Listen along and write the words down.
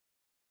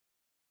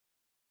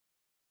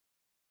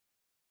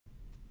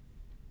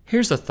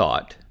Here's a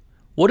thought.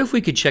 What if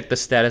we could check the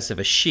status of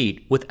a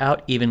sheet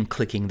without even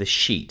clicking the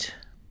sheet?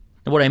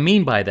 And what I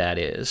mean by that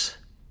is,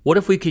 what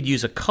if we could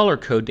use a color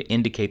code to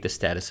indicate the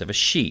status of a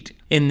sheet?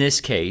 In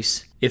this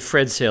case, if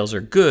Fred's sales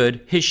are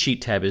good, his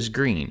sheet tab is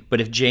green, but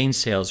if Jane's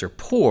sales are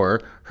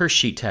poor, her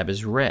sheet tab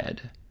is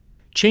red.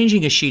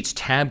 Changing a sheet's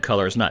tab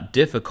color is not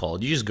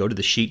difficult. You just go to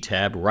the Sheet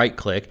tab,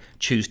 right-click,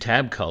 choose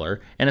Tab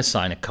Color, and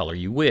assign a color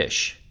you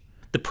wish.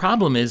 The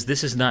problem is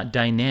this is not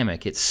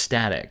dynamic, it's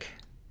static.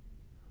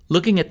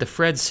 Looking at the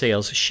Fred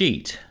sales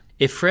sheet,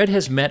 if Fred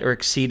has met or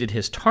exceeded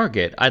his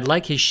target, I'd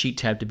like his sheet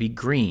tab to be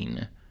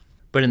green.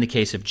 But in the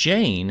case of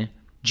Jane,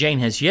 Jane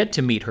has yet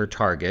to meet her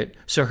target,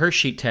 so her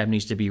sheet tab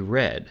needs to be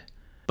red.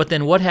 But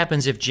then what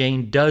happens if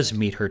Jane does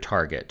meet her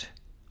target?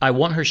 I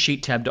want her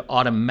sheet tab to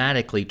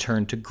automatically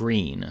turn to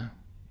green.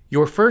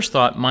 Your first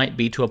thought might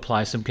be to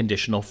apply some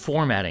conditional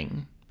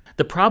formatting.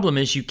 The problem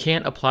is you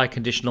can't apply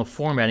conditional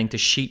formatting to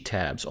sheet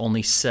tabs,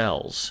 only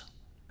cells.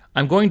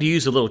 I'm going to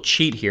use a little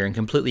cheat here and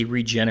completely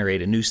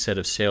regenerate a new set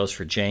of sales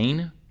for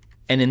Jane.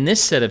 And in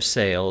this set of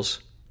sales,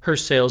 her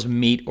sales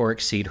meet or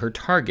exceed her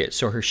target,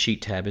 so her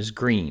sheet tab is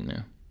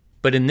green.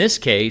 But in this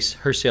case,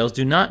 her sales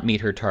do not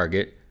meet her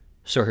target,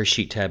 so her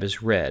sheet tab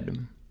is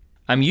red.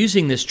 I'm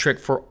using this trick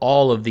for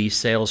all of these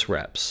sales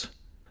reps.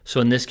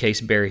 So in this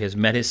case, Barry has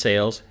met his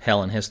sales,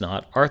 Helen has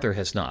not, Arthur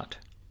has not.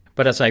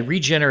 But as I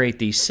regenerate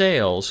these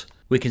sales,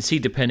 we can see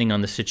depending on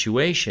the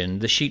situation,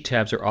 the sheet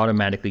tabs are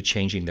automatically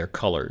changing their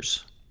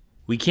colors.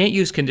 We can't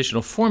use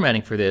conditional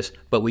formatting for this,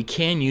 but we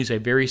can use a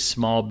very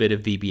small bit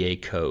of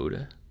VBA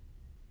code.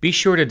 Be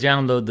sure to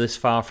download this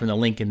file from the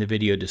link in the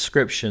video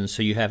description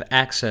so you have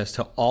access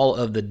to all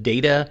of the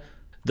data,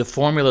 the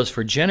formulas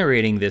for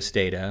generating this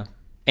data,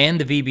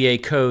 and the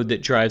VBA code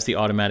that drives the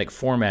automatic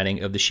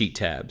formatting of the sheet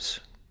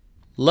tabs.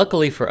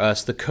 Luckily for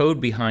us, the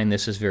code behind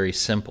this is very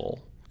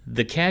simple.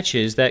 The catch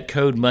is that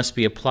code must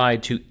be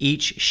applied to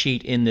each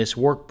sheet in this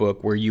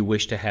workbook where you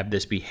wish to have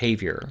this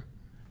behavior.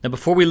 Now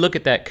before we look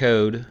at that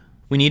code,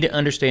 we need to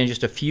understand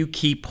just a few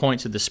key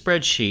points of the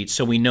spreadsheet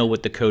so we know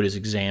what the code is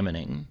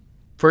examining.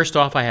 First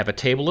off, I have a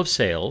table of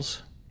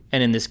sales,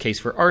 and in this case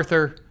for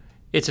Arthur,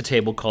 it's a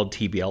table called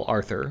TBL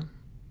Arthur,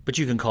 but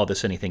you can call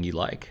this anything you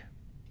like.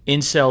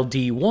 In cell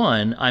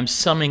D1, I'm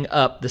summing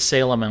up the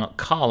sale amount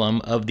column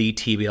of the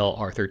TBL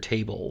Arthur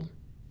table.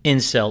 In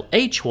cell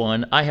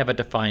H1, I have a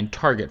defined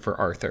target for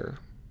Arthur.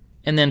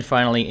 And then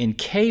finally in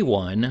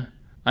K1,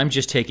 I'm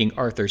just taking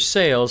Arthur's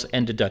sales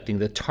and deducting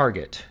the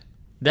target.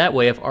 That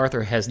way, if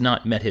Arthur has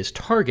not met his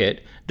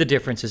target, the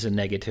difference is a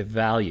negative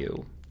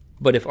value.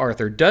 But if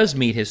Arthur does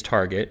meet his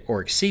target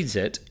or exceeds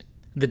it,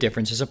 the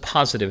difference is a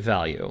positive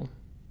value.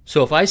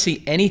 So if I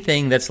see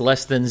anything that's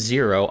less than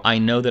 0, I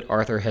know that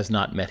Arthur has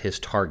not met his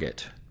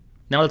target.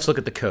 Now let's look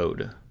at the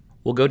code.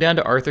 We'll go down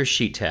to Arthur's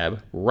Sheet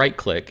tab,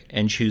 right-click,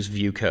 and choose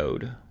View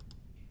Code.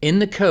 In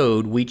the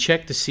code, we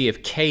check to see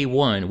if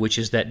K1, which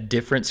is that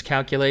difference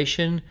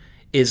calculation,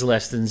 is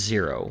less than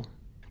 0.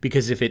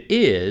 Because if it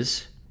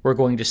is, we're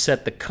going to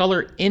set the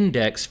color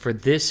index for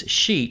this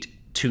sheet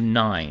to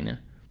 9.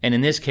 And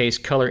in this case,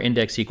 color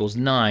index equals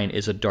 9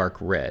 is a dark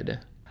red.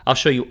 I'll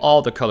show you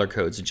all the color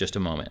codes in just a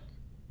moment.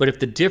 But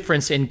if the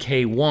difference in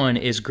K1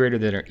 is greater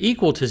than or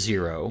equal to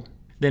 0,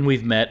 then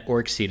we've met or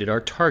exceeded our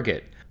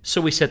target.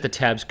 So we set the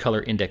tab's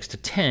color index to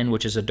 10,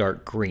 which is a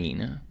dark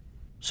green.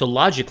 So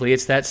logically,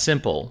 it's that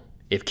simple.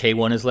 If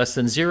K1 is less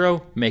than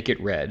 0, make it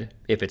red.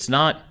 If it's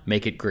not,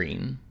 make it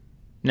green.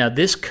 Now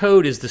this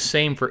code is the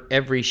same for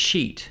every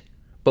sheet.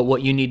 But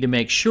what you need to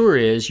make sure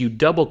is you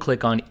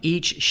double-click on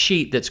each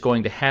sheet that's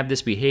going to have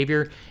this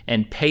behavior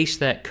and paste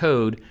that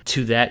code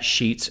to that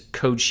sheet's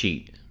code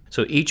sheet.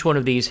 So each one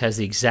of these has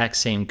the exact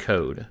same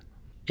code.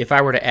 If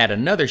I were to add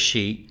another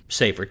sheet,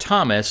 say for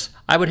Thomas,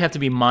 I would have to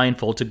be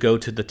mindful to go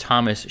to the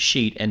Thomas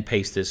sheet and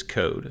paste this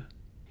code.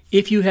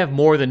 If you have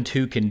more than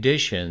 2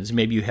 conditions,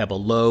 maybe you have a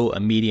low, a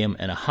medium,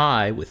 and a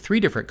high with 3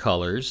 different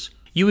colors,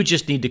 you would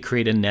just need to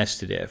create a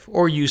nested if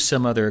or use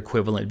some other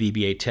equivalent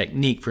VBA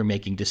technique for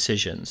making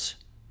decisions.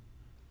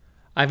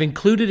 I've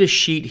included a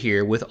sheet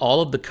here with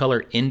all of the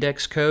color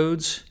index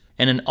codes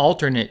and an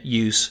alternate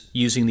use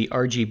using the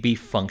RGB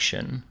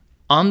function.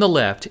 On the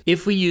left,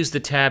 if we use the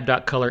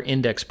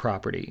tab.colorIndex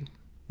property,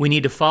 we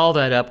need to follow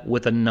that up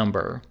with a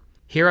number.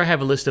 Here I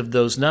have a list of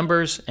those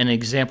numbers and an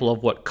example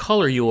of what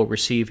color you will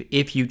receive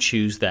if you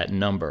choose that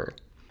number.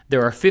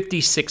 There are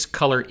 56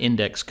 color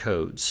index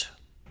codes.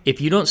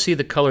 If you don't see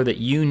the color that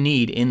you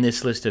need in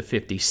this list of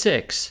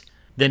 56,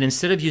 then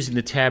instead of using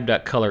the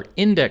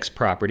tab.colorIndex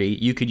property,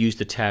 you could use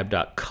the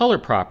tab.color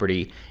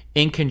property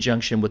in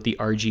conjunction with the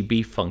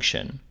RGB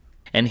function.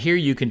 And here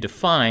you can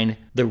define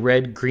the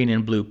red, green,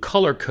 and blue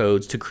color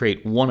codes to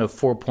create one of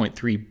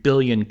 4.3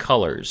 billion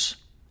colors.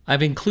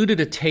 I've included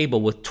a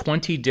table with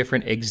 20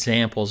 different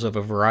examples of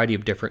a variety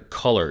of different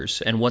colors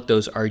and what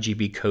those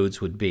RGB codes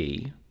would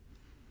be.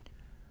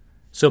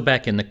 So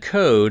back in the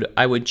code,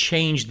 I would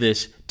change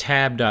this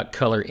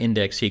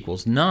tab.colorIndex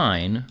equals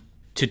 9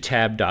 to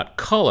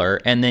tab.color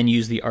and then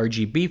use the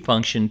RGB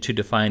function to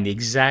define the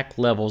exact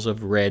levels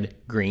of red,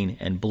 green,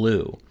 and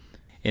blue.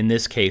 In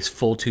this case,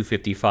 full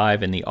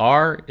 255 in the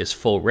R is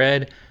full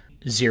red,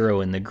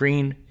 0 in the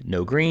green,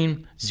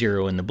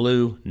 0 in the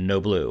blue, no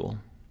blue.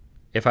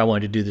 If I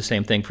wanted to do the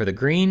same thing for the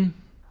green,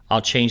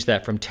 I'll change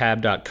that from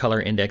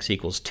tab.color_index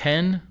equals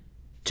 10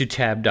 to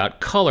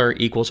tab.color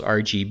equals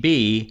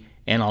RGB,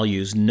 and I'll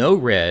use no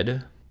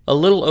red, a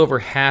little over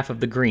half of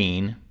the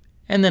green,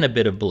 and then a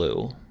bit of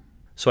blue.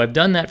 So I've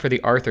done that for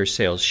the Arthur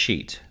sales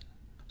sheet.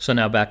 So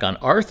now back on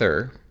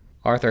Arthur,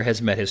 Arthur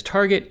has met his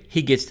target,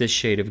 he gets this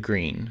shade of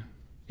green.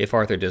 If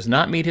Arthur does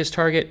not meet his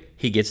target,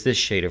 he gets this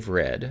shade of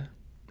red.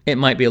 It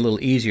might be a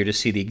little easier to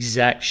see the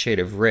exact shade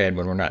of red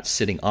when we're not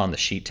sitting on the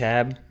sheet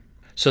tab.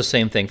 So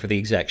same thing for the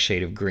exact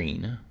shade of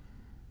green.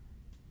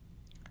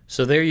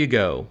 So there you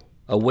go,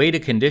 a way to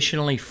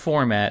conditionally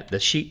format the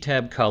sheet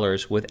tab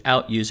colors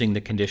without using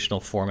the conditional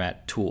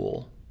format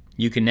tool.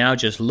 You can now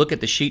just look at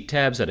the sheet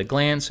tabs at a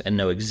glance and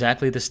know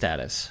exactly the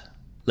status.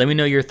 Let me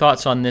know your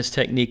thoughts on this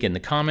technique in the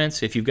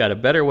comments. If you've got a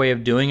better way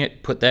of doing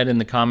it, put that in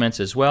the comments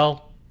as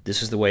well.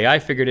 This is the way I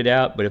figured it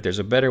out, but if there's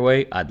a better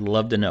way, I'd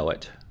love to know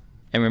it.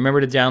 And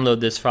remember to download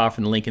this file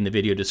from the link in the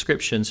video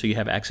description so you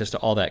have access to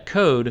all that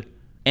code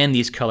and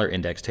these color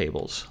index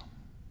tables.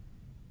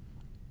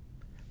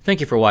 Thank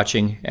you for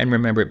watching, and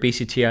remember at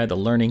BCTI, the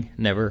learning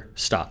never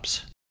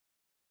stops.